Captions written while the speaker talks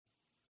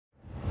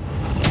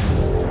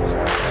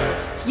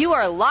You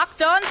are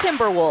Locked On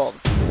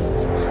Timberwolves,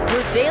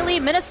 your daily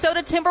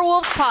Minnesota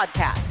Timberwolves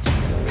podcast.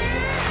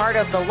 Part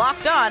of the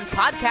Locked On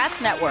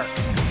Podcast Network.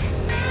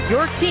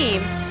 Your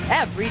team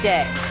every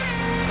day.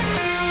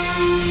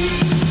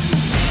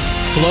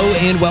 Hello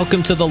and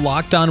welcome to the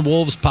Locked On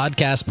Wolves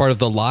podcast, part of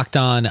the Locked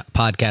On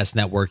Podcast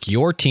Network,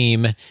 your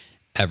team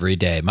every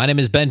day. My name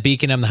is Ben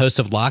Beacon. I'm the host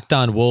of Locked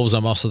On Wolves.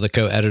 I'm also the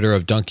co-editor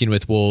of Dunking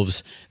with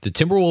Wolves, the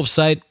Timberwolves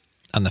site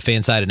on the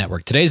Fansided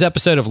Network. Today's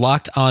episode of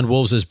Locked On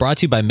Wolves is brought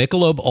to you by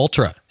Michelob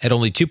Ultra. At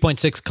only 2.6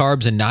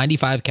 carbs and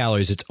 95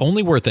 calories, it's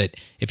only worth it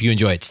if you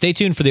enjoy it. Stay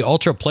tuned for the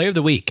Ultra Player of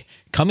the Week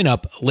coming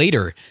up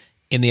later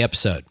in the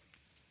episode.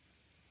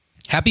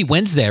 Happy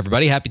Wednesday,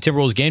 everybody. Happy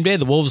Timberwolves game day.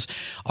 The Wolves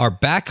are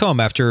back home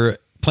after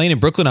playing in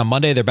Brooklyn on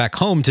Monday. They're back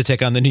home to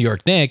take on the New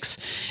York Knicks.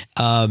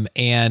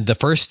 And the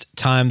first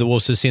time the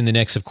Wolves have seen the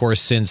Knicks, of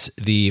course, since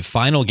the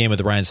final game of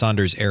the Ryan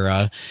Saunders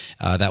era.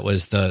 That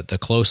was the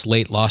close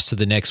late loss to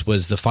the Knicks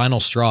was the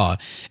final straw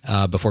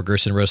before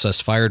Gerson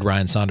Rosas fired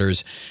Ryan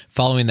Saunders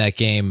following that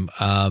game,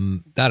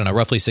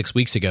 roughly 6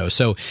 weeks ago.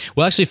 So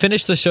we'll actually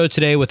finish the show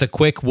today with a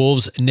quick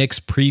Wolves-Knicks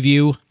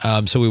preview.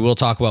 So we will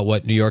talk about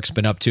what New York's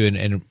been up to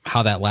and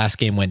how that last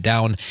game went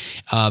down.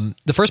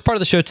 The first part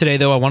of the show today,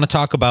 though, I want to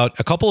talk about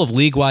a couple of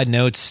league-wide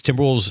notes,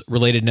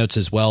 Timberwolves-related notes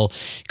as well.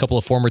 A couple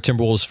of former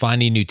Timberwolves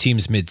finding new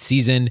teams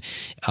mid-season.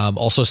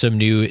 Also some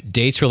new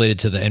dates related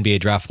to the NBA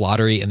draft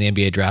lottery and the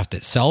NBA draft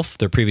itself.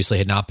 There previously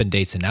had not been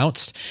dates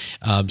announced.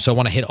 So I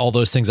want to hit all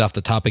those things off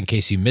the top in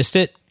case you missed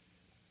it.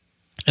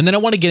 And then I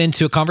want to get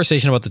into a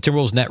conversation about the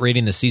Timberwolves net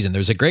rating this season.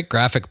 There's a great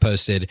graphic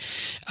posted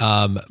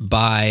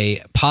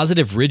by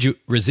Positive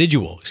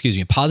Residual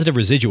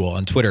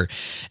on Twitter.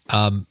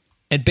 And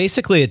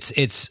basically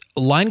it's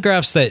line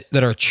graphs that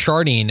are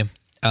charting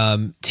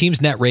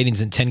teams' net ratings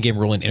in 10-game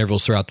rolling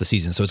intervals throughout the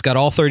season. So it's got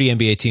all 30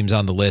 NBA teams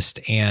on the list,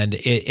 and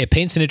it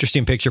paints an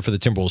interesting picture for the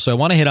Timberwolves. So I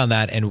want to hit on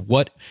that and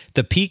what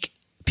the peaks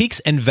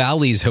and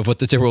valleys of what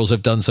the Timberwolves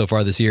have done so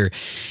far this year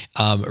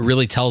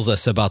really tells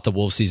us about the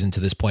Wolves season to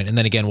this point. And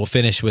then again, we'll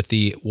finish with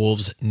the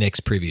Wolves-Knicks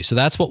preview. So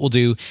that's what we'll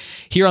do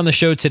here on the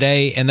show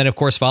today. And then, of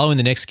course, following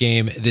the Knicks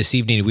game this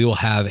evening, we will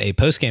have a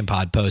post-game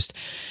pod post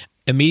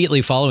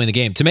immediately following the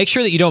game. To make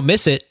sure that you don't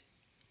miss it,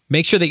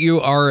 make sure that you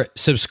are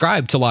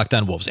subscribed to Locked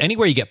On Wolves.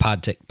 Anywhere you get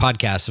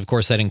podcasts, of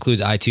course, that includes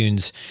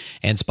iTunes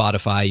and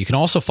Spotify. You can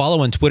also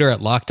follow on Twitter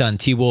at Locked On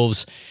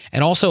T-Wolves,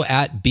 and also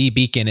at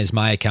BBeacon is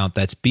my account.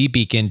 That's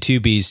BBeacon, 2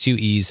 B's, 2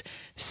 E's,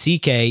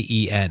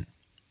 C-K-E-N.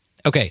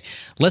 Okay,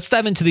 let's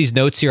dive into these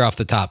notes here off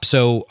the top.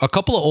 So a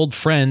couple of old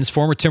friends,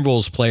 former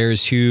Timberwolves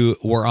players who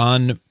were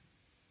on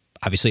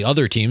obviously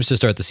other teams to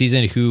start the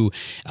season, who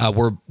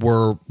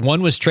were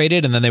one was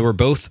traded and then they were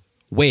both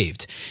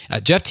waived.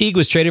 Jeff Teague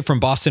was traded from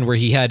Boston, where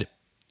he had,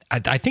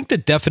 I think, the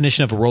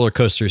definition of a roller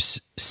coaster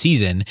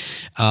season.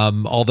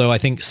 Although I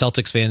think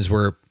Celtics fans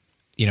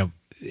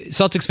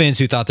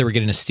who thought they were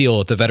getting a steal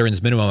at the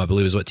veterans minimum, I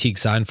believe is what Teague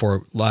signed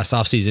for last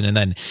offseason. And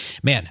then,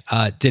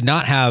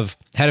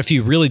 had a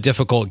few really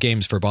difficult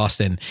games for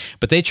Boston,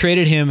 but they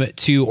traded him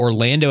to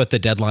Orlando at the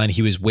deadline.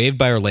 He was waived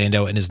by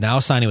Orlando and is now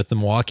signing with the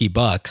Milwaukee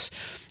Bucks,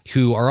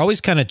 who are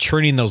always kind of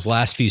churning those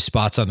last few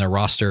spots on their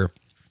roster.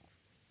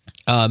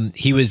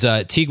 Teague was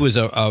a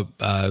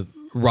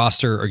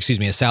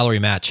salary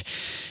match,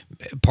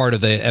 part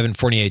of the Evan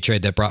Fournier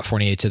trade that brought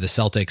Fournier to the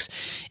Celtics.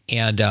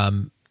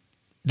 And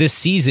this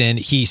season,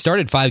 he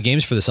started 5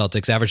 games for the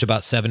Celtics, averaged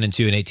about 7 and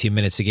 2 and 18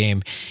 minutes a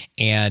game,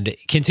 and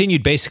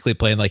continued basically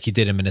playing like he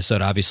did in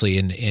Minnesota, obviously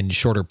in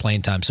shorter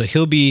playing time. So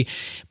he'll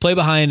play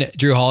behind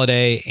Drew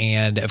Holiday,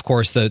 and of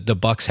course the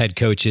Bucks head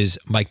coach is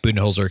Mike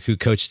Budenholzer, who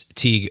coached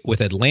Teague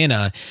with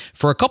Atlanta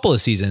for a couple of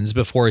seasons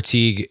before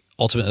Teague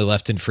ultimately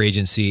left in free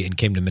agency and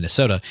came to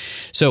Minnesota.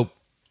 So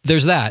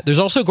there's that. There's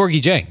also Gorgui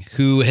Dieng,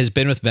 who has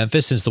been with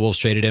Memphis since the Wolves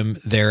traded him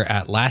there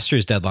at last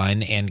year's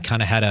deadline and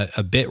kind of had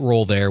a bit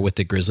role there with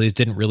the Grizzlies.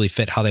 Didn't really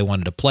fit how they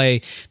wanted to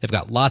play. They've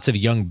got lots of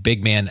young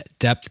big man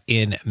depth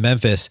in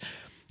Memphis.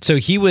 So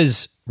he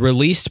was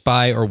released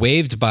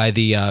waived by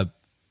the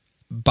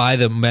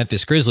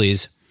Memphis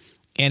Grizzlies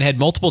and had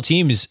multiple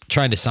teams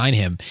trying to sign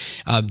him.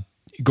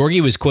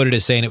 Gorgui was quoted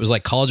as saying it was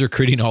like college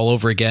recruiting all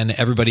over again.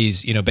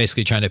 Everybody's,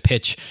 basically trying to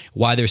pitch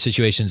why their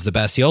situation's the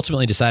best. He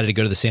ultimately decided to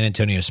go to the San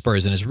Antonio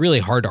Spurs, and it's really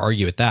hard to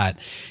argue with that.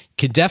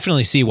 Could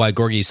definitely see why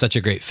Gorgui is such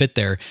a great fit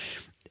there.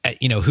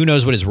 Who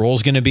knows what his role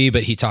is going to be,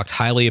 but he talked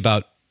highly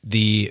about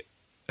the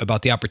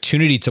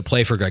opportunity to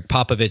play for Greg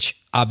Popovich,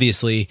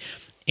 obviously.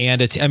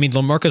 And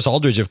LaMarcus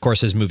Aldridge, of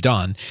course, has moved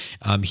on.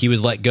 He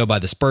was let go by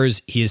the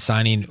Spurs. He is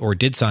signing, or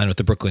did sign, with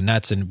the Brooklyn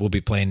Nets, and will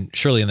be playing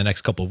surely in the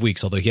next couple of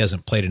weeks, although he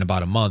hasn't played in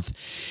about a month.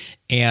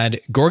 And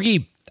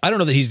Gorgui, I don't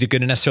know that he's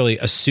going to necessarily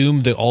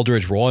assume the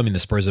Aldridge role. The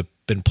Spurs have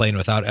been playing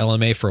without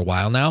LMA for a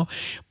while now,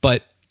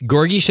 but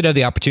Gorgui should have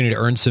the opportunity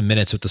to earn some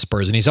minutes with the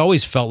Spurs, and he's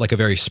always felt like a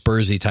very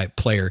Spursy type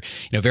player.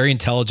 Very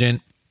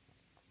intelligent.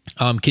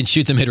 Can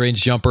shoot the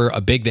mid-range jumper, a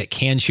big that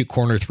can shoot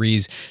corner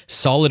threes,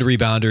 solid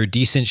rebounder,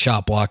 decent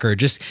shot blocker,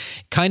 just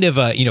kind of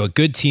a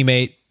good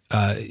teammate,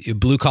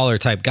 blue collar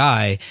type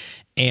guy.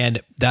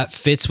 And that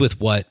fits with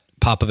what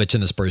Popovich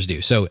and the Spurs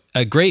do. So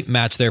a great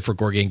match there for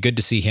Gorgie, and good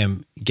to see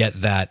him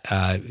get that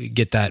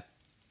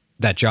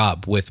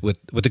job with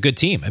a good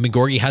team. I mean,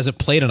 Gorgie hasn't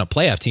played on a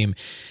playoff team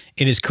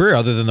in his career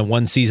other than the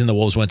one season the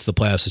Wolves went to the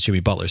playoffs with Jimmy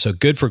Butler. So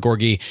good for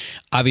Gorgie.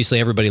 Obviously,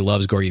 everybody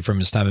loves Gorgie from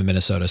his time in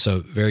Minnesota. So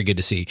very good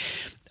to see.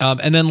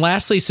 And then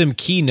lastly, some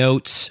key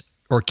notes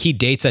or key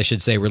dates, I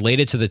should say,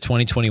 related to the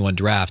 2021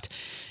 draft.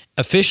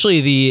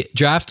 Officially, the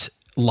draft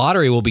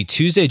lottery will be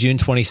Tuesday, June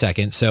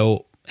 22nd.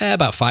 So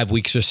about 5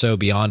 weeks or so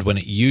beyond when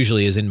it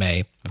usually is in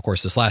May. Of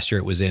course, this last year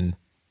it was in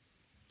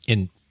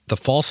the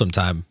fall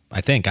sometime,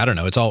 I think. I don't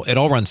know. It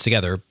all runs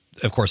together.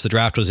 Of course, the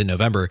draft was in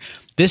November.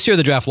 This year,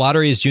 the draft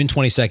lottery is June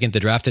 22nd. The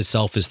draft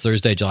itself is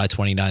Thursday, July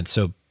 29th.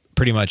 So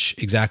pretty much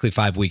exactly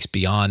 5 weeks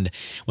beyond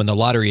when the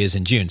lottery is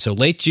in June. So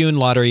late June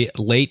lottery,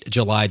 late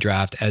July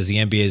draft, as the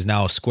NBA is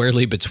now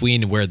squarely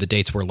between where the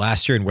dates were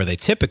last year and where they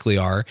typically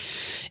are.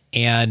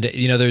 And,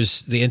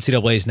 there's the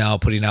NCAA is now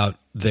putting out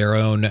their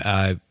own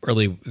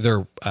early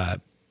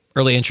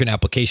entrant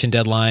application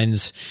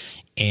deadlines.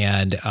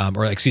 And, the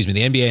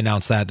NBA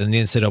announced that, then the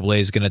NCAA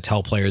is going to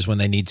tell players when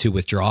they need to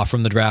withdraw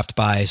from the draft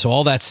by. So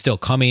all that's still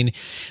coming.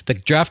 The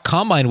draft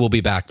combine will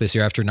be back this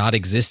year after not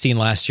existing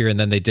last year. And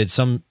then they did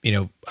some,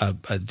 a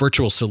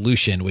virtual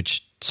solution,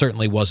 which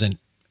certainly wasn't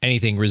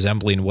anything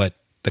resembling what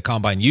the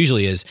combine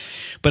usually is.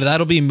 But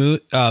that'll be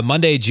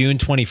Monday, June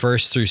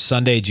 21st through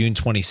Sunday, June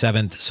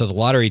 27th. So the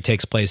lottery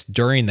takes place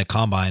during the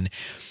combine.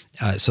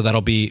 So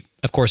that'll be,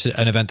 of course,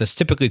 an event that's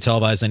typically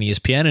televised on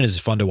ESPN and is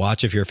fun to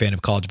watch if you're a fan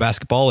of college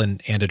basketball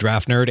and a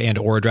draft nerd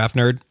or a draft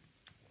nerd.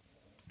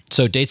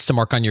 So dates to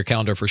mark on your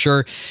calendar for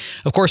sure.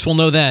 Of course, we'll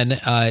know then.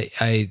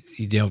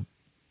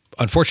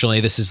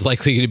 Unfortunately, this is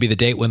likely to be the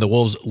date when the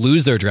Wolves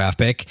lose their draft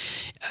pick.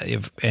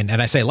 And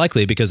I say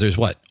likely because there's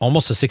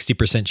almost a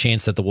 60%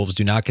 chance that the Wolves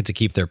do not get to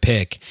keep their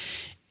pick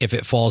if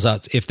it falls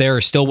out. If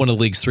they're still one of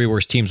the league's 3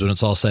 worst teams when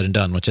it's all said and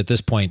done, which at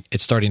this point,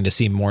 it's starting to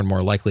seem more and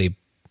more likely,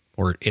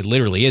 or it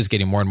literally is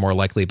getting more and more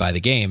likely by the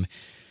game,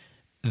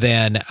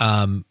 then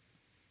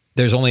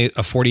there's only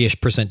a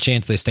 40-ish%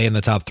 chance they stay in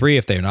the top 3.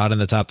 If they're not in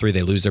the top 3,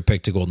 they lose their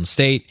pick to Golden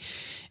State.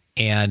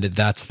 And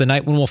that's the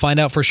night when we'll find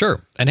out for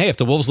sure. And hey, if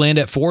the Wolves land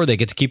at 4, they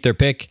get to keep their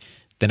pick,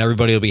 then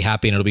everybody will be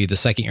happy, and it'll be the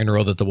second year in a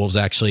row that the Wolves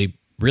actually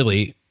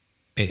really,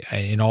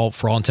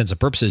 for all intents and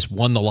purposes,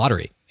 won the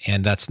lottery.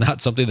 And that's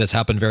not something that's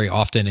happened very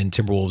often in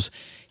Timberwolves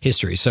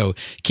history. So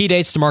key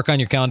dates to mark on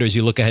your calendar as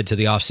you look ahead to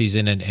the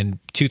offseason and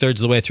 2/3 of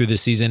the way through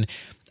this season.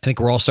 I think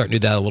we're all starting to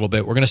do that a little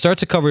bit. We're going to start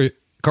to cover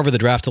the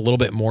draft a little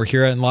bit more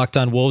here in Locked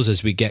On Wolves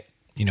as we get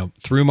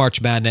through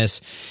March Madness.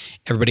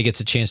 Everybody gets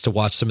a chance to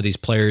watch some of these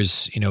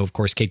players. Of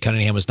course, Cade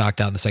Cunningham was knocked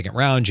out in the second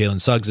round.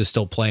 Jalen Suggs is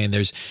still playing.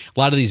 There's a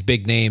lot of these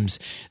big names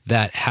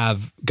that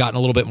have gotten a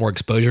little bit more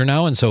exposure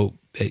now. And so,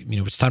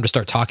 it's time to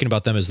start talking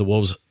about them as the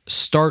Wolves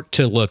start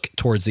to look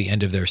towards the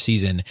end of their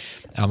season.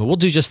 And we'll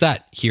do just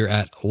that here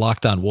at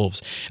Locked On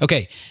Wolves.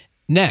 Okay,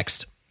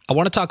 next, I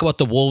want to talk about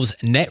the Wolves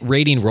net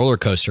rating roller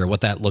coaster,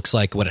 what that looks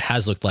like, what it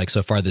has looked like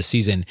so far this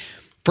season.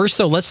 First,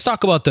 though, let's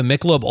talk about the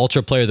Michelob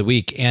Ultra Player of the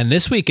Week. And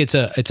this week, it's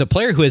a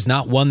player who has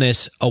not won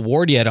this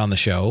award yet on the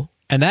show,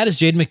 and that is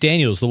Jaden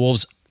McDaniels, the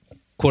Wolves'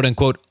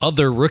 quote-unquote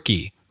other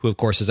rookie, who, of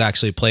course, has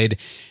actually played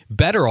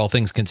better, all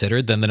things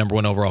considered, than the number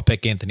 1 overall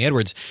pick, Anthony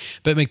Edwards.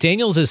 But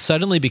McDaniels has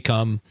suddenly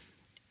become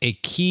a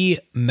key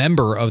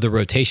member of the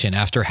rotation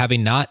after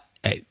having not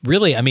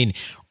really,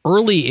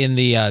 early in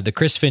the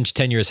Chris Finch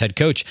tenure as head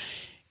coach,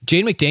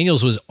 Jaden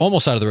McDaniels was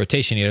almost out of the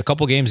rotation. He had a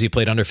couple games he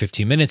played under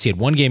 15 minutes. He had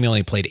one game he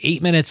only played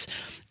 8 minutes.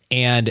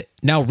 And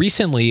now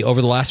recently,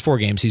 over the last 4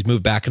 games, he's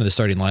moved back into the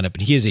starting lineup,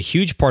 and he is a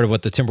huge part of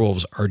what the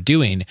Timberwolves are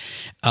doing.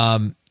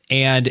 The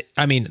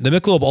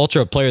Michelob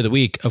Ultra Player of the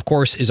Week, of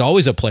course, is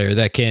always a player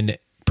that can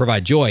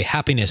provide joy,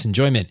 happiness,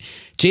 enjoyment.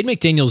 Jaden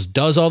McDaniels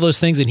does all those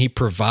things, and he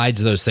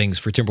provides those things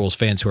for Timberwolves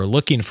fans who are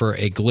looking for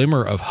a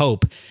glimmer of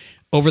hope.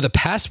 Over the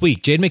past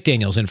week, Jaden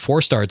McDaniels in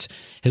 4 starts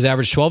has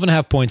averaged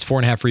 12.5 points,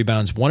 4.5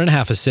 rebounds,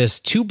 1.5 assists,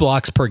 2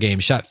 blocks per game,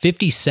 shot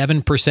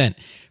 57%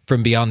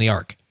 from beyond the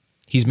arc.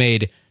 He's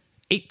made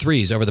 8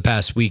 threes over the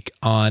past week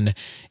on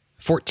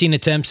 14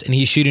 attempts, and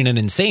he's shooting an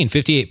insane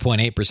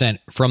 58.8%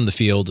 from the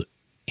field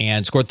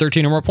and scored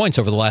 13 or more points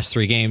over the last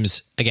 3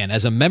 games. Again,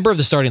 as a member of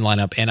the starting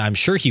lineup, and I'm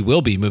sure he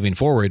will be moving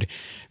forward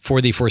for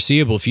the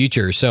foreseeable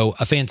future. So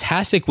a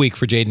fantastic week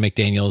for Jaden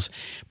McDaniels,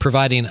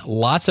 providing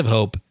lots of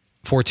hope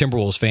for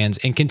Timberwolves fans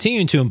and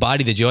continuing to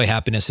embody the joy,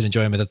 happiness, and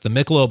enjoyment that the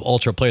Michelob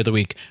Ultra Player of the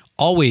Week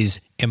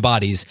always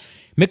embodies.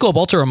 Michelob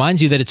Ultra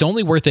reminds you that it's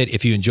only worth it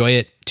if you enjoy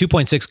it.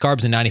 2.6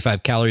 carbs and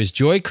 95 calories.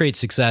 Joy creates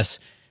success,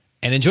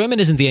 and enjoyment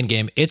isn't the end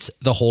game. It's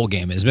the whole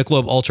game. As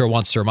Michelob Ultra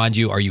wants to remind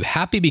you, are you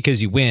happy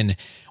because you win,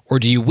 or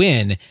do you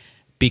win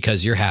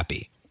because you're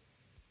happy?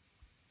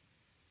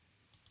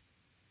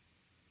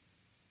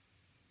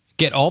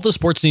 Get all the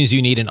sports news you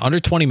need in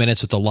under 20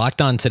 minutes with the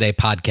Locked On Today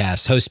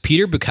podcast. Host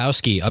Peter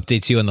Bukowski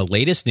updates you on the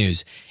latest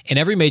news in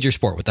every major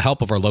sport with the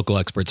help of our local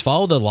experts.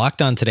 Follow the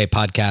Locked On Today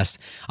podcast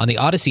on the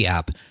Odyssey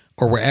app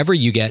or wherever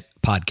you get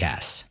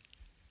podcasts.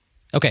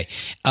 Okay,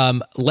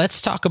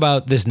 let's talk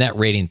about this net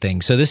rating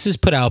thing. So this is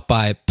put out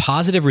by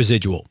Positive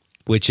Residual.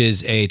 which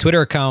is a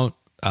Twitter account,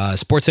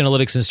 sports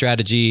analytics and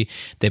strategy.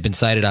 They've been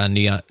cited on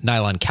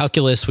Nylon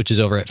Calculus, which is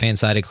over at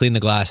Fansided, Clean the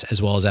Glass,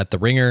 as well as at The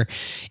Ringer.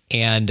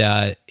 And,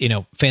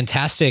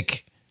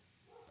 fantastic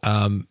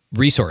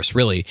resource,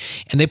 really.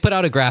 And they put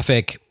out a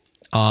graphic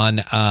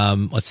on,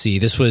 let's see,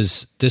 this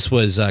was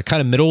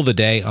kind of middle of the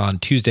day on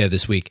Tuesday of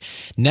this week.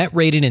 Net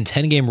rating in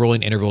 10-game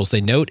rolling intervals.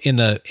 They note in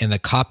the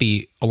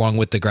copy along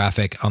with the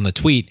graphic on the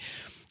tweet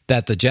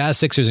that the Jazz,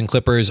 Sixers, and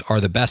Clippers are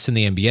the best in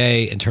the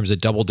NBA in terms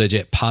of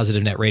double-digit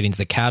positive net ratings.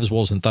 The Cavs,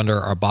 Wolves, and Thunder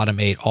are bottom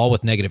 8, all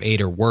with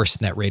 -8 or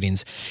worse net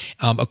ratings.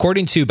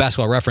 According to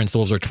Basketball Reference, the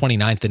Wolves are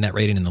 29th in net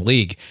rating in the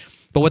league.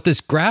 But what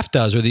this graph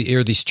does, or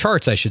these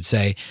charts, I should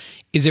say,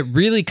 is it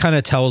really kind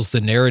of tells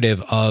the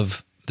narrative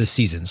of the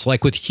seasons.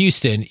 Like with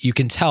Houston, you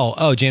can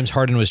tell, James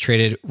Harden was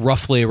traded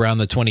roughly around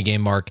the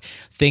 20-game mark.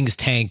 Things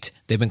tanked.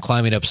 They've been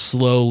climbing up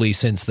slowly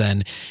since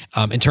then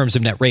in terms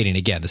of net rating.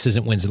 Again, this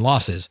isn't wins and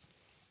losses.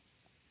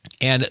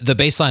 And the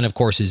baseline, of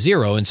course, is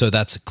 0, and so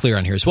that's clear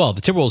on here as well.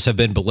 The Timberwolves have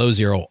been below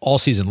 0 all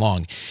season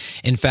long.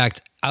 In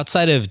fact,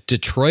 outside of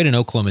Detroit and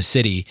Oklahoma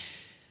City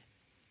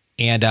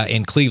and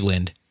in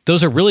Cleveland,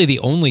 those are really the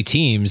only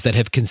teams that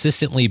have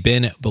consistently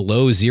been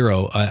below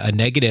 0, a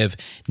negative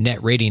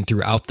net rating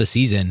throughout the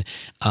season,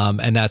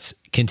 and that's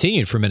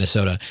continued for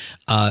Minnesota.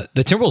 The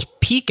Timberwolves'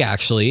 peak,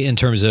 actually, in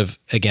terms of,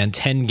 again,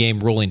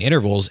 10-game rolling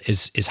intervals,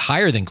 is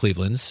higher than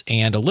Cleveland's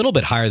and a little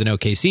bit higher than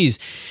OKC's.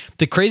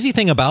 The crazy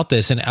thing about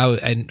this, and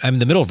I'm in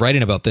the middle of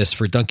writing about this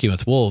for Dunking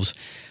with Wolves,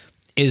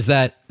 is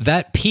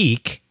that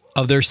peak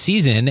of their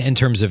season in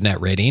terms of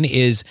net rating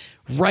is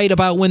right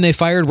about when they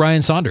fired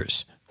Ryan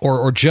Saunders.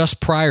 Or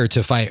just prior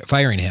to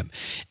firing him.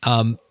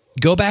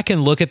 Go back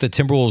and look at the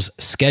Timberwolves'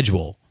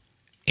 schedule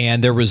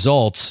and their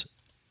results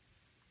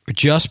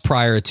just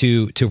prior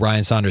to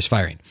Ryan Saunders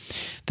firing.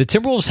 The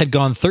Timberwolves had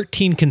gone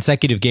 13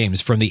 consecutive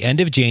games from the end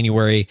of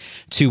January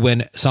to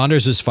when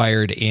Saunders was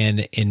fired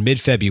in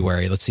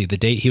mid-February. Let's see, the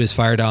date he was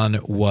fired on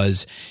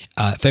was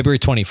February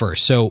 21st.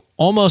 So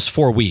almost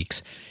 4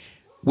 weeks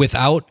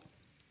without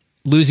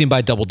losing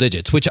by double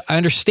digits, which I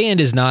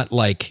understand is not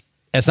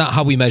that's not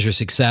how we measure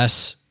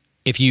success.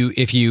 If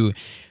you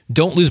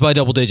don't lose by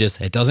double digits,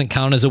 it doesn't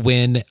count as a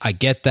win. I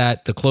get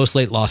that the close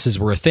late losses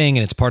were a thing,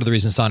 and it's part of the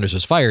reason Saunders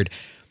was fired.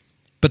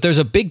 But there's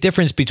a big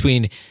difference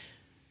between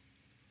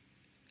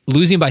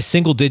losing by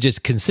single digits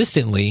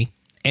consistently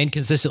and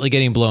consistently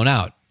getting blown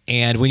out.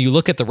 And when you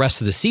look at the rest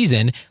of the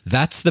season,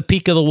 that's the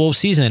peak of the Wolves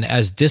season.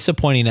 As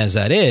disappointing as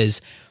that is,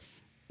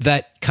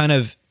 that kind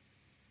of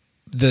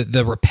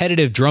the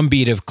repetitive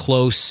drumbeat of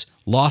close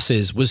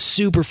losses was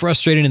super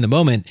frustrating in the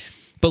moment.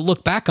 But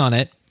look back on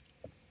it,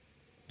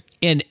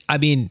 and I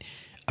mean,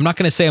 I'm not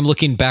going to say I'm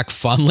looking back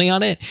fondly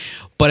on it,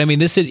 but I mean,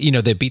 this is,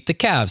 they beat the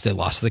Cavs. They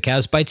lost to the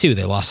Cavs by 2.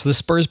 They lost to the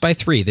Spurs by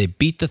 3. They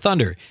beat the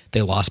Thunder.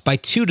 They lost by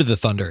 2 to the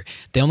Thunder.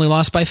 They only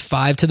lost by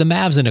 5 to the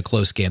Mavs in a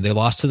close game. They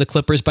lost to the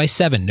Clippers by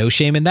 7. No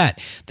shame in that.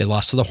 They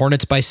lost to the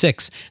Hornets by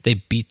 6. They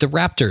beat the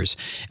Raptors.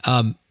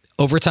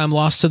 Overtime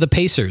loss to the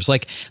Pacers.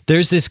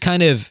 There's this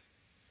kind of,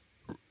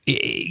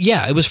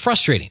 it was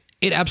frustrating.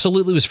 It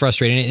absolutely was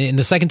frustrating. In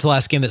the second to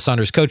last game that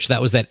Saunders coached,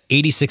 that was that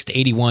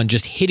 86-81,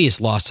 just hideous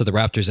loss to the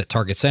Raptors at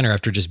Target Center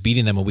after just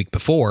beating them a week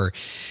before.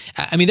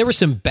 I mean, there were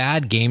some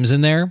bad games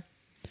in there,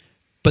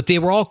 but they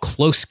were all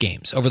close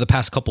games over the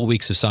past couple of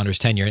weeks of Saunders'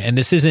 tenure. And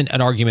this isn't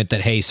an argument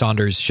that, hey,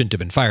 Saunders shouldn't have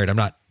been fired. I'm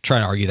not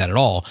trying to argue that at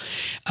all.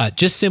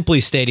 Just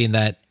simply stating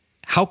that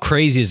how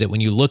crazy is it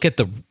when you look at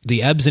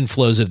the ebbs and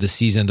flows of the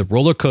season, the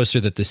roller coaster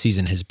that the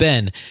season has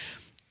been.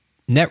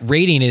 Net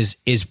rating is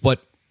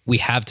what we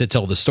have to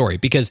tell the story,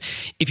 because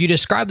if you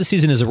describe the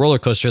season as a roller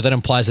coaster, that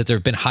implies that there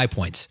have been high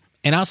points.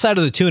 And outside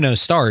of the 2-0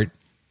 start,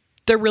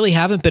 there really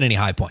haven't been any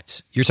high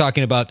points. You're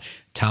talking about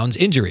Towns'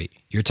 injury.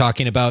 You're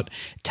talking about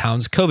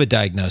Towns' COVID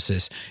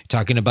diagnosis. You're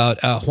talking about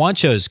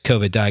Juancho's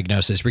COVID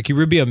diagnosis, Ricky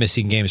Rubio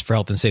missing games for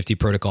health and safety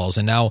protocols,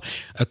 and now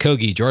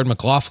Okogie, Jordan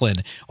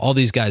McLaughlin, all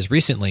these guys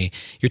recently.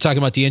 You're talking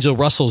about D'Angelo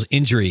Russell's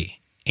injury.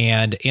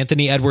 And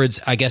Anthony Edwards,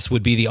 I guess,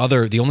 would be the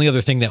only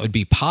other thing that would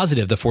be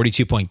positive, the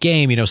 42-point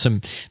game,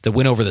 the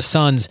win over the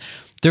Suns.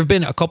 There have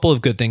been a couple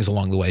of good things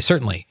along the way,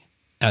 certainly.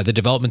 The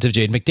development of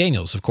Jaden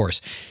McDaniels, of course.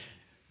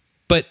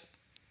 But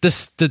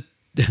the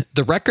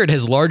record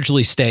has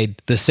largely stayed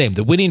the same.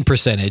 The winning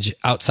percentage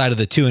outside of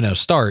the 2-0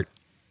 start,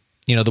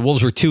 the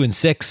Wolves were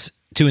 2-6,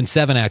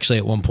 2-7 actually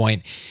at one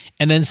point.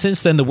 And then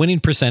since then, the winning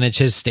percentage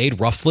has stayed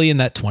roughly in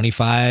that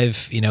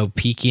 25,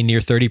 peaking near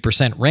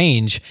 30%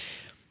 range.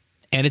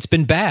 And it's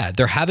been bad.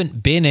 There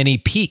haven't been any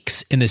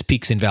peaks in this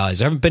peaks and valleys.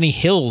 There haven't been any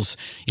hills.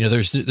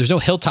 There's no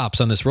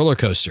hilltops on this roller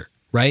coaster,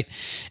 right?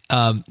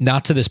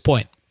 Not to this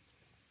point,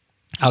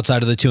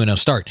 outside of the 2-0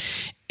 start.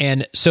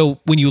 And so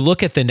when you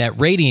look at the net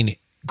rating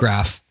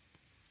graph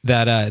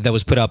that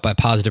was put out by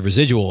Positive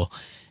Residual,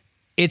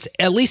 it's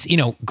at least,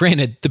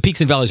 granted, the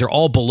peaks and valleys are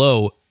all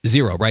below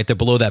 0, right? They're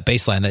below that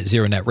baseline, that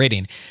 0 net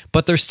rating,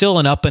 but there's still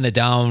an up and a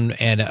down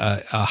and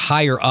a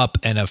higher up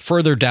and a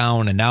further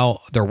down. And now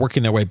they're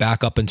working their way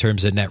back up in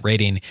terms of net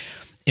rating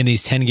in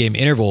these 10-game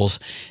intervals.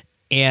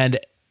 And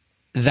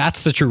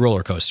that's the true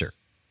roller coaster.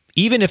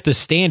 even if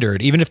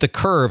the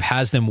curve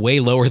has them way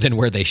lower than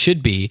where they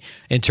should be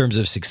in terms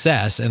of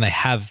success, and they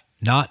have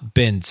not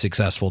been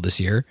successful this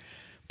year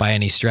by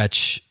any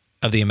stretch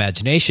of the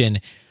imagination,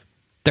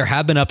 there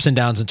have been ups and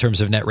downs in terms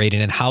of net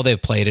rating and how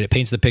they've played it. It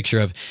paints the picture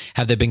of,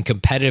 have they been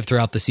competitive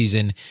throughout the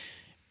season?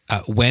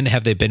 When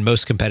have they been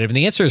most competitive? And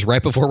the answer is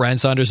right before Ryan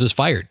Saunders was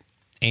fired.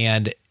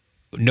 And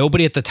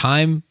nobody at the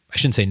time, I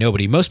shouldn't say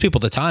nobody, most people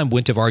at the time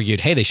wouldn't have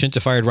argued, hey, they shouldn't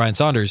have fired Ryan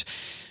Saunders.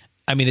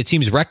 I mean, the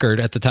team's record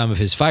at the time of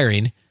his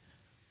firing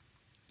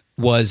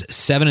was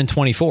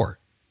 7-24.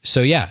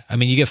 So yeah, I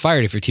mean, you get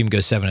fired if your team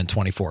goes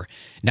 7-24.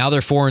 Now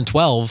they're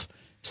 4-12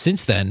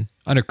 since then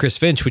under Chris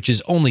Finch, which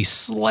is only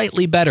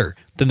slightly better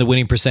than the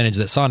winning percentage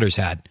that Saunders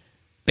had.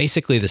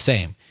 Basically the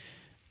same.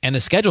 And the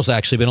schedule's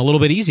actually been a little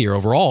bit easier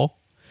overall.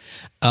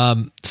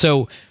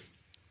 So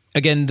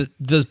again,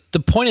 the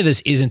point of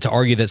this isn't to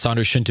argue that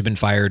Saunders shouldn't have been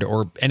fired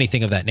or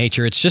anything of that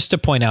nature. It's just to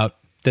point out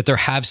that there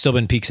have still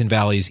been peaks and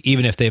valleys,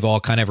 even if they've all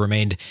kind of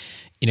remained,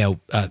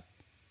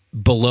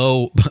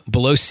 below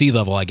sea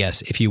level, I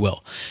guess, if you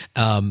will.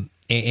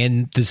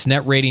 And this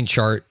net rating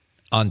chart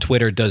on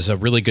Twitter does a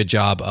really good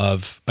job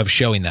of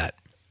showing that.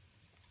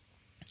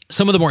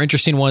 Some of the more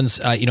interesting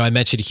ones, I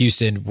mentioned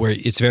Houston, where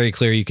it's very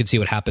clear you can see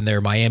what happened there.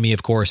 Miami,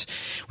 of course,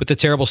 with the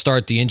terrible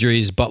start, the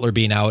injuries, Butler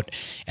being out,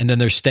 and then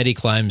their steady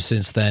climb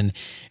since then.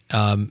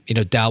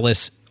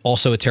 Dallas,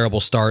 also a terrible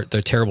start,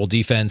 their terrible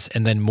defense,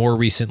 and then more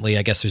recently,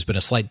 I guess there's been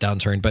a slight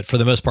downturn, but for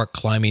the most part,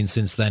 climbing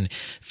since then.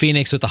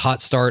 Phoenix with a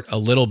hot start, a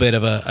little bit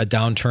of a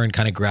downturn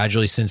kind of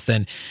gradually since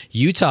then.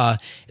 Utah,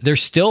 they're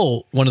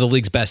still one of the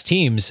league's best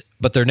teams,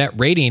 but their net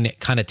rating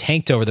kind of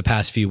tanked over the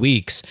past few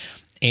weeks.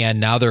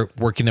 And now they're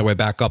working their way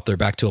back up. They're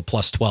back to a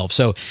plus 12.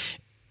 So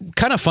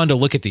kind of fun to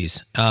look at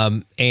these.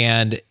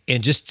 And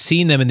just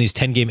seeing them in these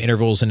 10-game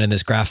intervals and in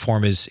this graph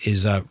form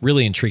is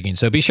really intriguing.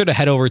 So be sure to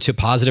head over to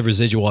Positive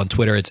Residual on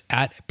Twitter. It's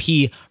at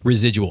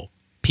PResidual.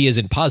 P as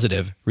in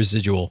positive,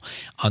 residual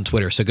on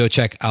Twitter. So go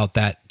check out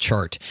that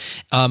chart.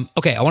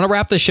 Okay, I want to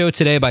wrap the show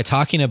today by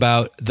talking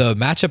about the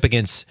matchup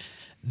against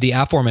the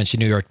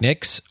aforementioned New York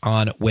Knicks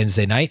on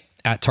Wednesday night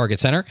at Target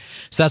Center.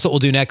 So that's what we'll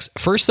do next.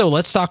 First, though,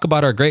 let's talk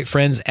about our great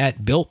friends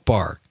at Built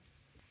Bar.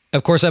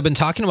 Of course, I've been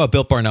talking about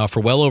Built Bar now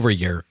for well over a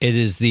year. It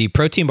is the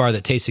protein bar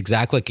that tastes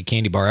exactly like a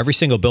candy bar. Every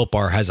single Built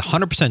Bar has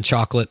 100%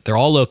 chocolate. They're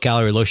all low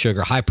calorie, low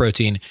sugar, high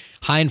protein,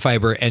 high in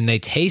fiber, and they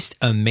taste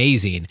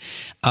amazing.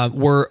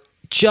 We're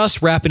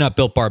just wrapping up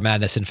Built Bar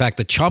Madness. In fact,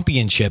 the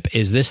championship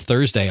is this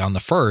Thursday on the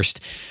 1st.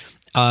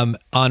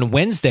 On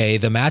Wednesday,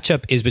 the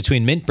matchup is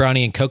between Mint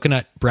Brownie and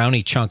Coconut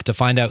Brownie Chunk to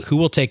find out who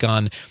will take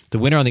on the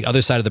winner on the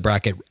other side of the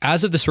bracket.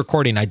 As of this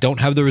recording, I don't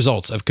have the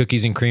results of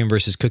Cookies and Cream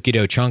versus Cookie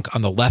Dough Chunk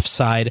on the left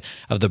side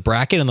of the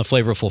bracket on the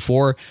Flavorful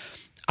Four.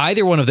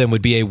 Either one of them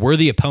would be a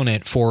worthy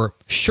opponent for,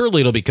 surely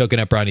it'll be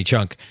Coconut Brownie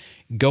Chunk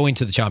going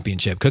to the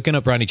championship.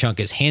 Coconut Brownie Chunk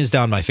is hands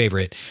down my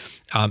favorite,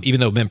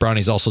 even though Mint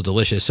Brownie is also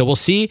delicious. So we'll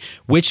see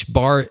which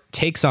bar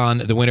takes on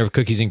the winner of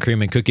Cookies and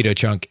Cream and Cookie Dough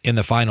Chunk in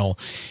the final.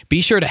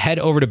 Be sure to head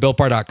over to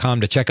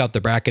BuiltBar.com to check out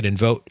the bracket and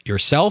vote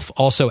yourself.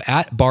 Also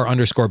at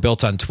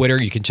bar_built on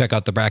Twitter. You can check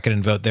out the bracket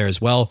and vote there as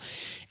well.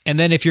 And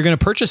then if you're going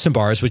to purchase some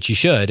bars, which you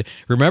should,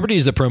 remember to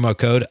use the promo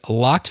code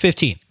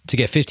LOCKED15 to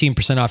get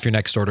 15% off your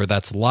next order.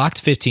 That's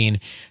LOCKED15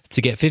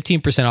 to get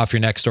 15% off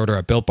your next order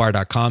at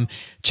BuiltBar.com.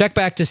 Check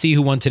back to see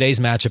who won today's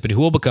matchup and who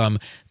will become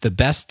the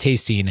best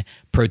tasting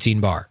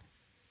protein bar.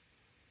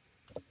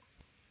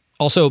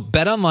 Also,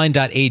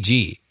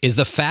 betonline.ag is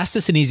the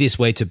fastest and easiest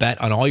way to bet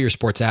on all your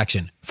sports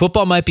action.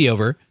 Football might be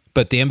over,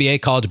 but the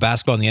NBA, college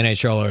basketball, and the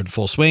NHL are in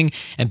full swing,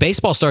 and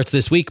baseball starts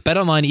this week.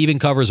 BetOnline even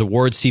covers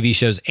awards, TV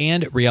shows,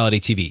 and reality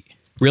TV.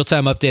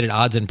 Real-time updated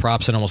odds and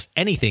props on almost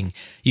anything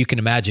you can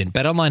imagine.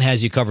 BetOnline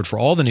has you covered for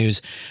all the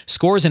news,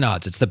 scores, and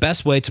odds. It's the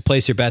best way to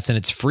place your bets, and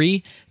it's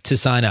free to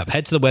sign up.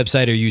 Head to the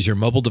website or use your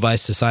mobile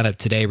device to sign up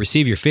today.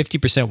 Receive your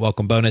 50%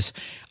 welcome bonus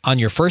on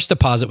your first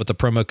deposit with the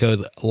promo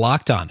code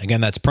LOCKEDON.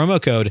 Again, that's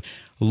promo code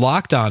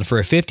LOCKEDON for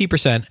a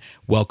 50%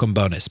 welcome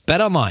bonus.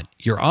 BetOnline,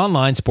 your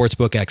online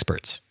sportsbook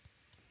experts.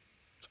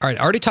 All right,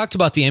 I already talked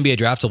about the NBA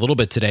draft a little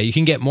bit today. You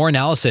can get more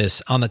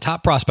analysis on the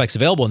top prospects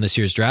available in this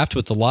year's draft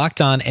with the Locked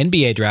On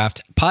NBA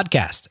Draft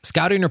podcast.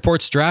 Scouting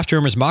reports, draft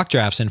rumors, mock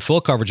drafts, and full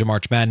coverage of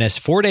March Madness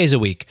 4 days a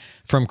week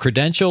from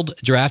credentialed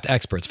draft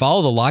experts.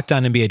 Follow the Locked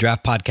On NBA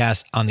Draft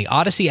podcast on the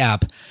Odyssey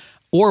app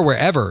or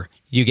wherever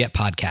you get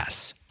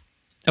podcasts.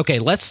 Okay,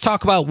 let's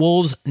talk about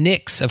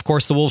Wolves-Knicks. Of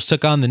course, the Wolves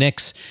took on the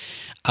Knicks,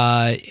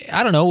 a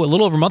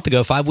little over a month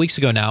ago, 5 weeks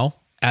ago now,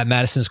 at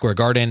Madison Square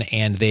Garden,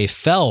 and they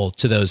fell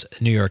to those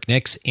New York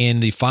Knicks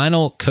in the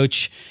final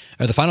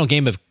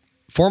game of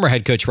former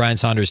head coach Ryan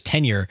Saunders'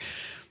 tenure.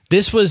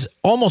 This was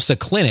almost a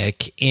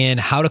clinic in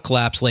how to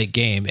collapse late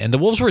game, and the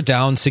Wolves were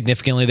down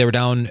significantly. They were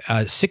down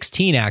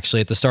 16 actually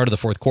at the start of the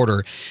fourth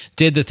quarter,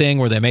 did the thing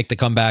where they make the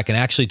comeback and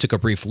actually took a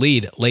brief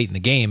lead late in the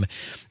game.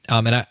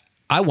 And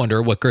I wonder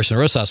what Gerson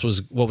Rosas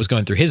was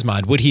going through his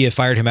mind. Would he have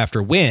fired him after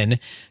a win,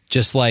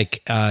 just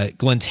like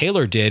Glenn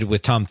Taylor did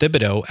with Tom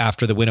Thibodeau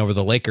after the win over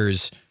the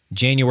Lakers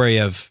January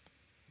of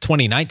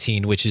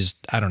 2019, which is,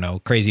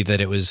 crazy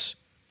that it was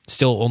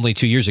still only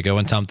 2 years ago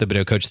when Tom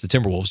Thibodeau coached the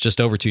Timberwolves, just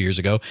over 2 years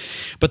ago.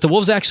 But the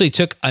Wolves actually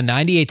took a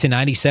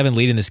 98-97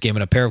 lead in this game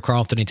in a pair of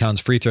Karl-Anthony Towns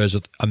free throws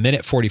with a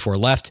minute 44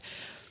 left.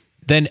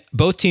 Then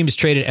both teams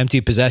traded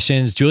empty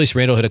possessions. Julius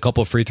Randle hit a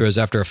couple of free throws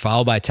after a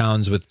foul by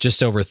Towns with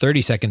just over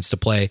 30 seconds to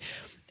play.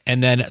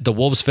 And then the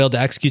Wolves failed to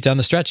execute down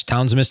the stretch.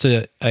 Towns missed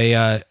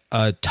a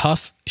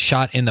tough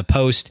shot in the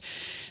post.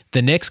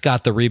 The Knicks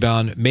got the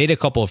rebound, made a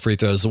couple of free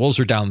throws. The Wolves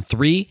were down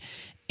 3,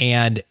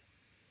 and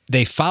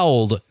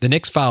the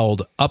Knicks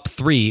fouled up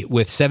 3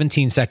 with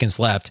 17 seconds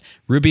left.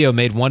 Rubio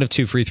made 1 of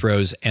 2 free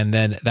throws, and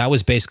then that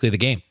was basically the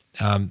game.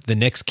 The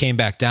Knicks came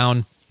back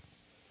down,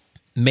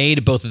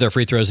 made both of their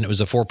free throws, and it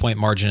was a 4-point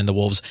margin, and the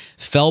Wolves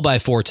fell by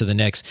 4 to the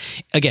Knicks.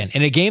 Again,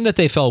 in a game that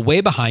they fell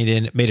way behind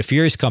in, made a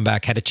furious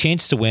comeback, had a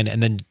chance to win,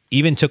 and then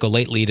even took a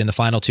late lead in the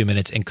final 2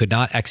 minutes and could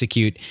not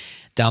execute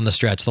down the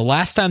stretch. The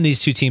last time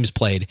these two teams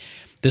played,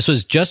 this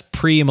was just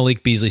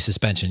pre-Malik Beasley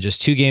suspension,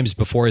 just 2 games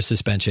before his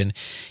suspension.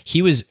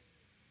 He was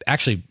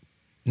actually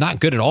not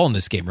good at all in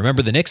this game.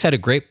 Remember, the Knicks had a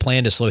great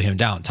plan to slow him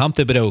down. Tom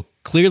Thibodeau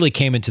clearly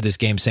came into this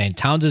game saying,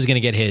 Towns is going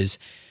to get his.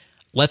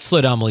 Let's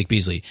slow down Malik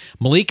Beasley.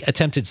 Malik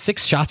attempted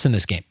 6 shots in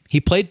this game.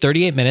 He played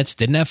 38 minutes,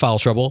 didn't have foul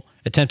trouble,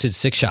 attempted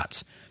 6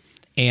 shots,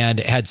 and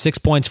had 6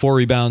 points, 4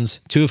 rebounds,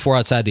 2 of 4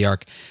 outside the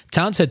arc.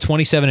 Towns had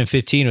 27 and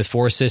 15 with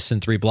 4 assists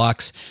and 3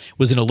 blocks,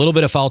 was in a little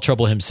bit of foul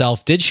trouble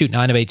himself, did shoot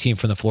 9 of 18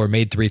 from the floor,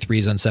 made 3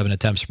 threes on 7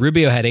 attempts.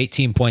 Rubio had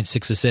 18 points,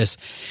 6 assists.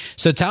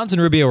 So Towns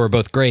and Rubio were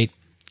both great.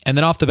 And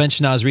then off the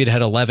bench, Naz Reid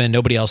had 11.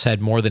 Nobody else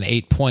had more than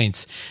 8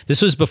 points.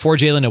 This was before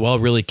Jalen Noel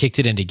really kicked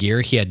it into gear.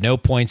 He had no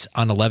points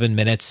on 11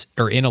 minutes,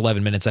 or in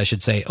 11 minutes, I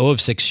should say, 0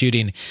 of 6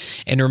 shooting.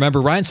 And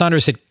remember, Ryan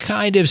Saunders had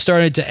kind of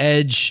started to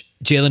edge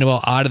Jalen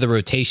Noel out of the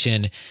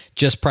rotation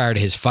just prior to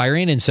his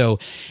firing. And so,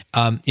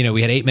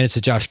 we had 8 minutes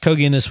of Josh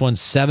Kogi in this one,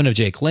 7 of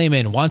Jake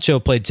Layman.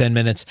 Juancho played 10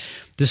 minutes.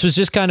 This was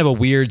just kind of a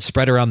weird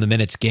spread around the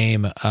minutes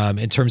game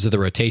in terms of the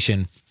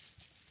rotation.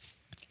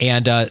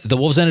 And the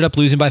Wolves ended up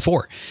losing by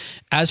 4.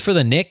 As for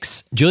the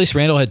Knicks, Julius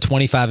Randle had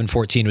 25 and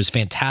 14, was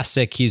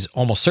fantastic. He's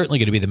almost certainly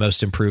going to be the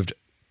most improved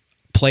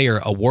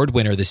player award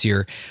winner this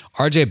year.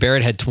 RJ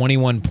Barrett had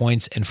 21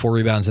 points and 4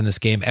 rebounds in this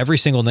game. Every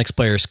single Knicks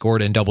player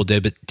scored in double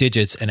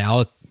digits, and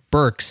Alec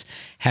Burks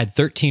had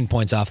 13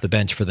 points off the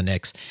bench for the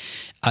Knicks.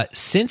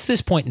 Since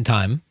this point in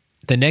time,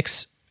 the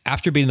Knicks,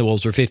 after beating the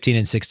Wolves, were 15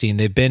 and 16.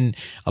 They've been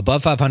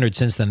above 500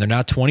 since then. They're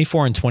now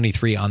 24 and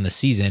 23 on the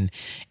season,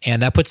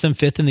 and that puts them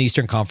 5th in the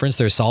Eastern Conference.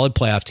 They're a solid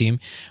playoff team.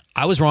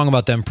 I was wrong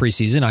about them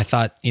preseason. I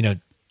thought,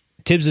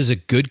 Tibbs is a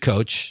good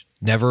coach.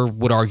 Never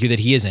would argue that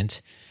he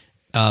isn't.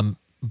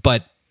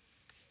 But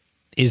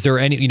is there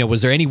any,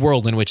 was there any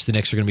world in which the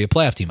Knicks are going to be a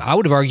playoff team? I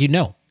would have argued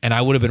no, and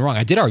I would have been wrong.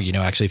 I did argue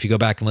no, actually. If you go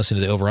back and listen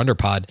to the over-under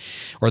pod,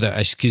 or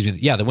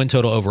the win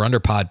total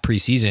over-under pod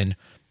preseason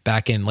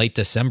back in late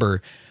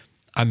December,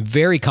 I'm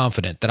very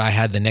confident that I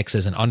had the Knicks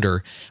as an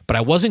under, but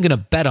I wasn't going to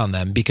bet on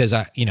them because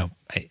I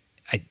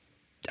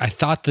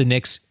thought the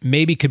Knicks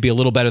maybe could be a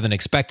little better than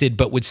expected,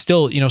 but would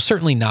still,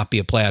 certainly not be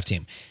a playoff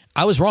team.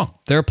 I was wrong.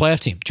 They're a playoff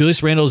team.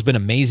 Julius Randle has been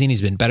amazing.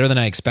 He's been better than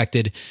I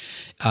expected.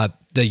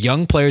 The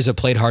young players have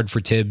played hard for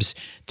Tibbs.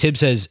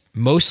 Tibbs has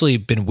mostly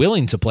been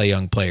willing to play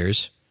young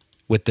players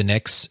with the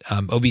Knicks.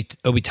 Obi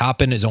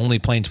Toppin is only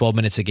playing 12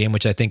 minutes a game,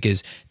 which I think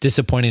is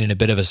disappointing and a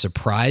bit of a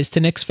surprise to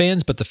Knicks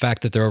fans, but the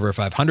fact that they're over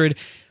 500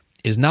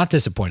 is not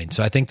disappointing.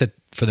 So I think that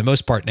for the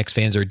most part, Knicks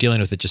fans are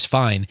dealing with it just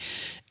fine.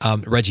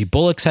 Reggie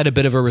Bullock's had a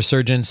bit of a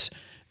resurgence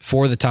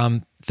for the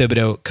Tom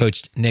Thibodeau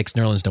coached Knicks.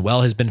 Nerlens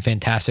Noel has been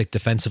fantastic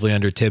defensively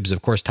under Tibbs.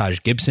 Of course, Taj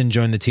Gibson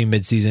joined the team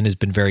midseason, has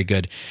been very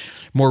good.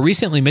 More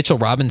recently, Mitchell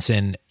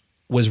Robinson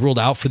was ruled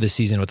out for the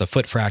season with a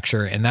foot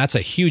fracture, and that's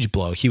a huge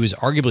blow. He was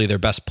arguably their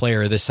best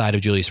player this side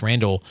of Julius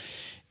Randle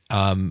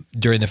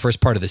during the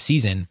first part of the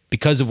season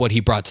because of what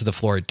he brought to the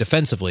floor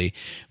defensively,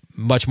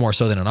 much more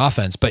so than on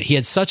offense. But he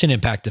had such an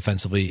impact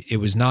defensively, it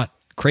was not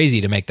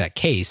crazy to make that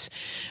case.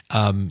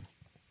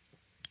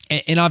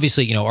 And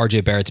obviously,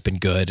 RJ Barrett's been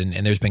good,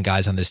 and there's been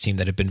guys on this team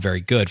that have been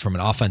very good from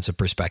an offensive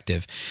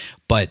perspective.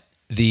 But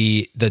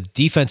the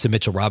defense of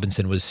Mitchell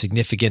Robinson was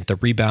significant. The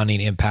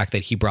rebounding impact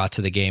that he brought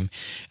to the game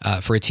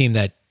for a team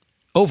that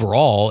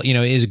overall,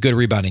 is a good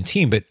rebounding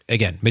team. But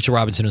again, Mitchell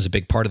Robinson was a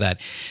big part of that.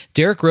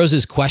 Derrick Rose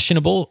is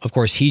questionable. Of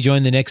course, he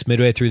joined the Knicks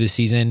midway through the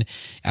season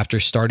after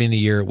starting the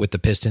year with the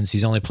Pistons.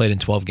 He's only played in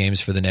 12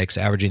 games for the Knicks,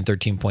 averaging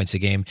 13 points a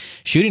game,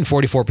 shooting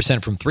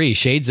 44% from 3,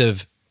 shades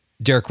of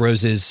Derrick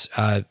Rose's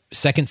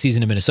second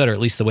season in Minnesota, or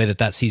at least the way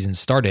that season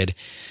started.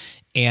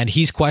 And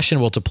he's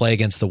questionable to play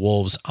against the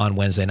Wolves on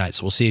Wednesday night.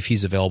 So we'll see if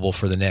he's available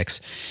for the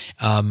Knicks.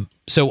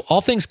 So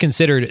all things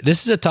considered,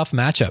 this is a tough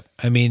matchup.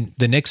 I mean,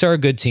 the Knicks are a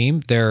good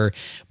team. They're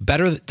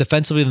better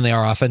defensively than they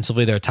are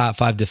offensively. They're a top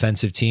 5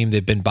 defensive team.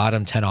 They've been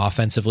bottom 10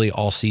 offensively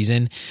all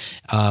season.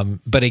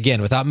 But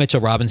again, without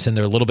Mitchell Robinson,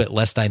 they're a little bit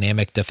less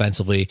dynamic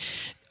defensively.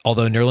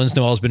 Although Nerlens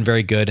Noel has been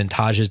very good and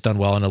Taj has done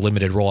well in a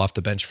limited role off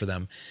the bench for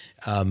them.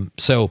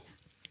 So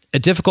a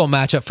difficult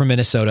matchup for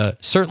Minnesota.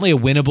 Certainly a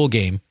winnable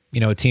game.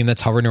 A team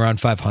that's hovering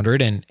around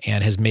 500 and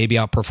has maybe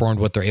outperformed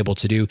what they're able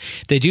to do.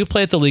 They do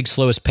play at the league's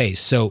slowest pace.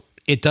 So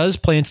it does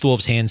play into the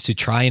Wolves' hands to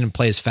try and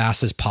play as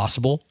fast as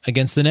possible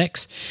against the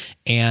Knicks.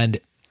 And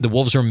the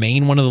Wolves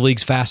remain one of the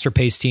league's faster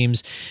paced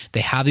teams.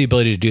 They have the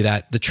ability to do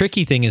that. The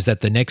tricky thing is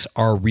that the Knicks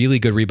are a really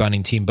good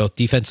rebounding team, both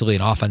defensively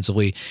and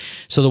offensively.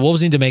 So the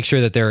Wolves need to make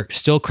sure that they're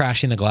still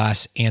crashing the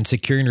glass and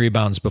securing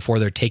rebounds before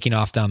they're taking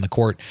off down the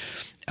court.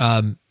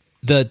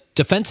 The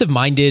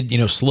defensive-minded,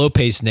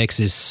 slow-paced Knicks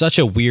is such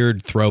a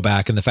weird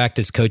throwback, and the fact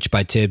that it's coached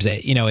by Tibbs,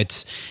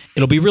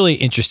 it'll be really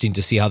interesting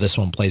to see how this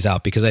one plays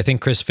out, because I think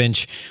Chris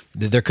Finch,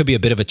 there could be a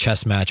bit of a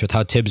chess match with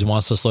how Tibbs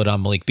wants to slow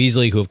down Malik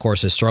Beasley, who of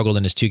course has struggled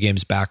in his 2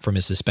 games back from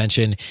his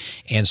suspension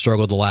and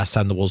struggled the last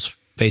time the Wolves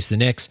faced the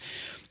Knicks,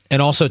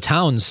 and also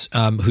Towns,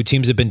 who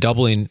teams have been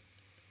doubling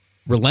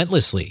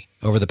relentlessly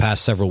over the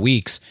past several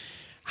weeks.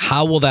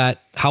 How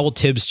will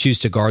Tibbs choose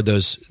to guard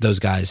those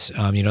guys?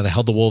 They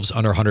held the Wolves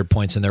under 100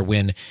 points in their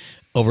win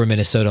over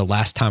Minnesota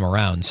last time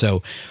around.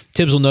 So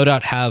Tibbs will no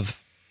doubt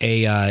have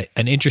an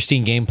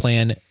interesting game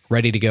plan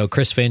ready to go.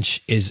 Chris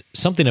Finch is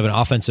something of an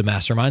offensive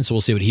mastermind, so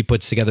we'll see what he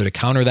puts together to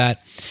counter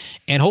that.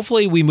 And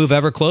hopefully we move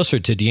ever closer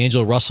to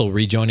D'Angelo Russell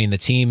rejoining the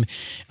team,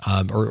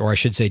 or I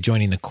should say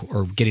getting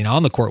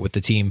on the court with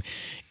the team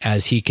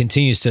as he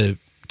continues to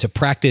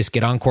practice,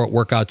 get on court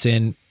workouts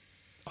in.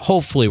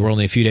 Hopefully, we're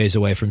only a few days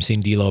away from seeing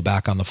D'Lo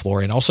back on the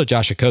floor. And also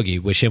Josh Okogie,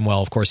 wish him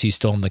well. Of course, he's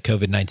still in the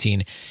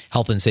COVID-19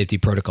 health and safety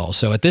protocol.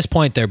 So at this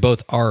point, they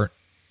both are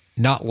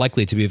not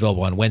likely to be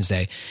available on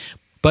Wednesday.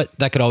 But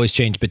that could always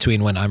change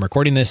between when I'm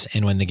recording this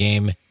and when the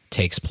game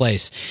takes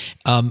place.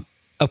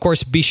 Of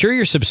course, be sure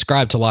you're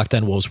subscribed to Locked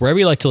On Wolves, wherever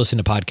you like to listen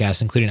to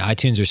podcasts, including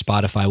iTunes or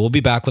Spotify. We'll be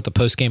back with the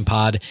post-game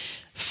pod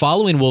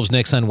following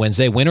Wolves-Knicks on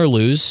Wednesday, win or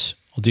lose.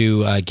 We'll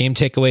do game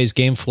takeaways,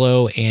 game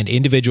flow, and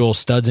individual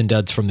studs and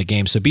duds from the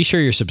game. So be sure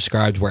you're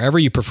subscribed wherever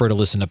you prefer to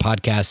listen to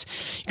podcasts.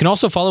 You can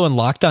also follow in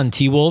Locked On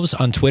T-Wolves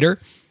on Twitter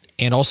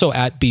and also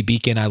at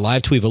BBeacon. I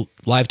live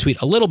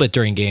tweet a little bit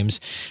during games,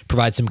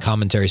 provide some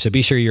commentary. So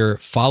be sure you're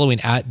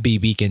following at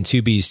BBeacon,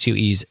 2 B's, 2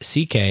 E's,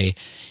 CKEN.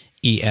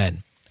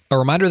 A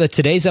reminder that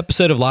today's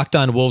episode of Locked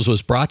On Wolves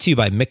was brought to you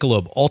by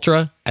Michelob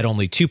Ultra at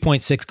only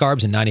 2.6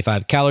 carbs and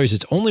 95 calories.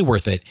 It's only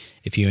worth it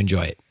if you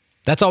enjoy it.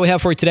 That's all we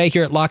have for you today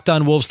here at Locked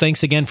On Wolves.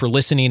 Thanks again for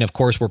listening. Of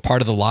course, we're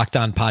part of the Locked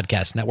On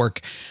Podcast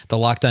Network. The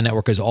Locked On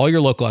Network is all your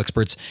local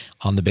experts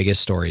on the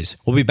biggest stories.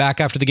 We'll be back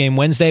after the game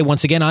Wednesday.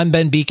 Once again, I'm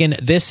Ben Beacon.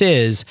 This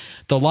is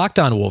the Locked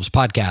On Wolves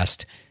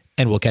podcast,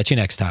 and we'll catch you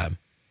next time.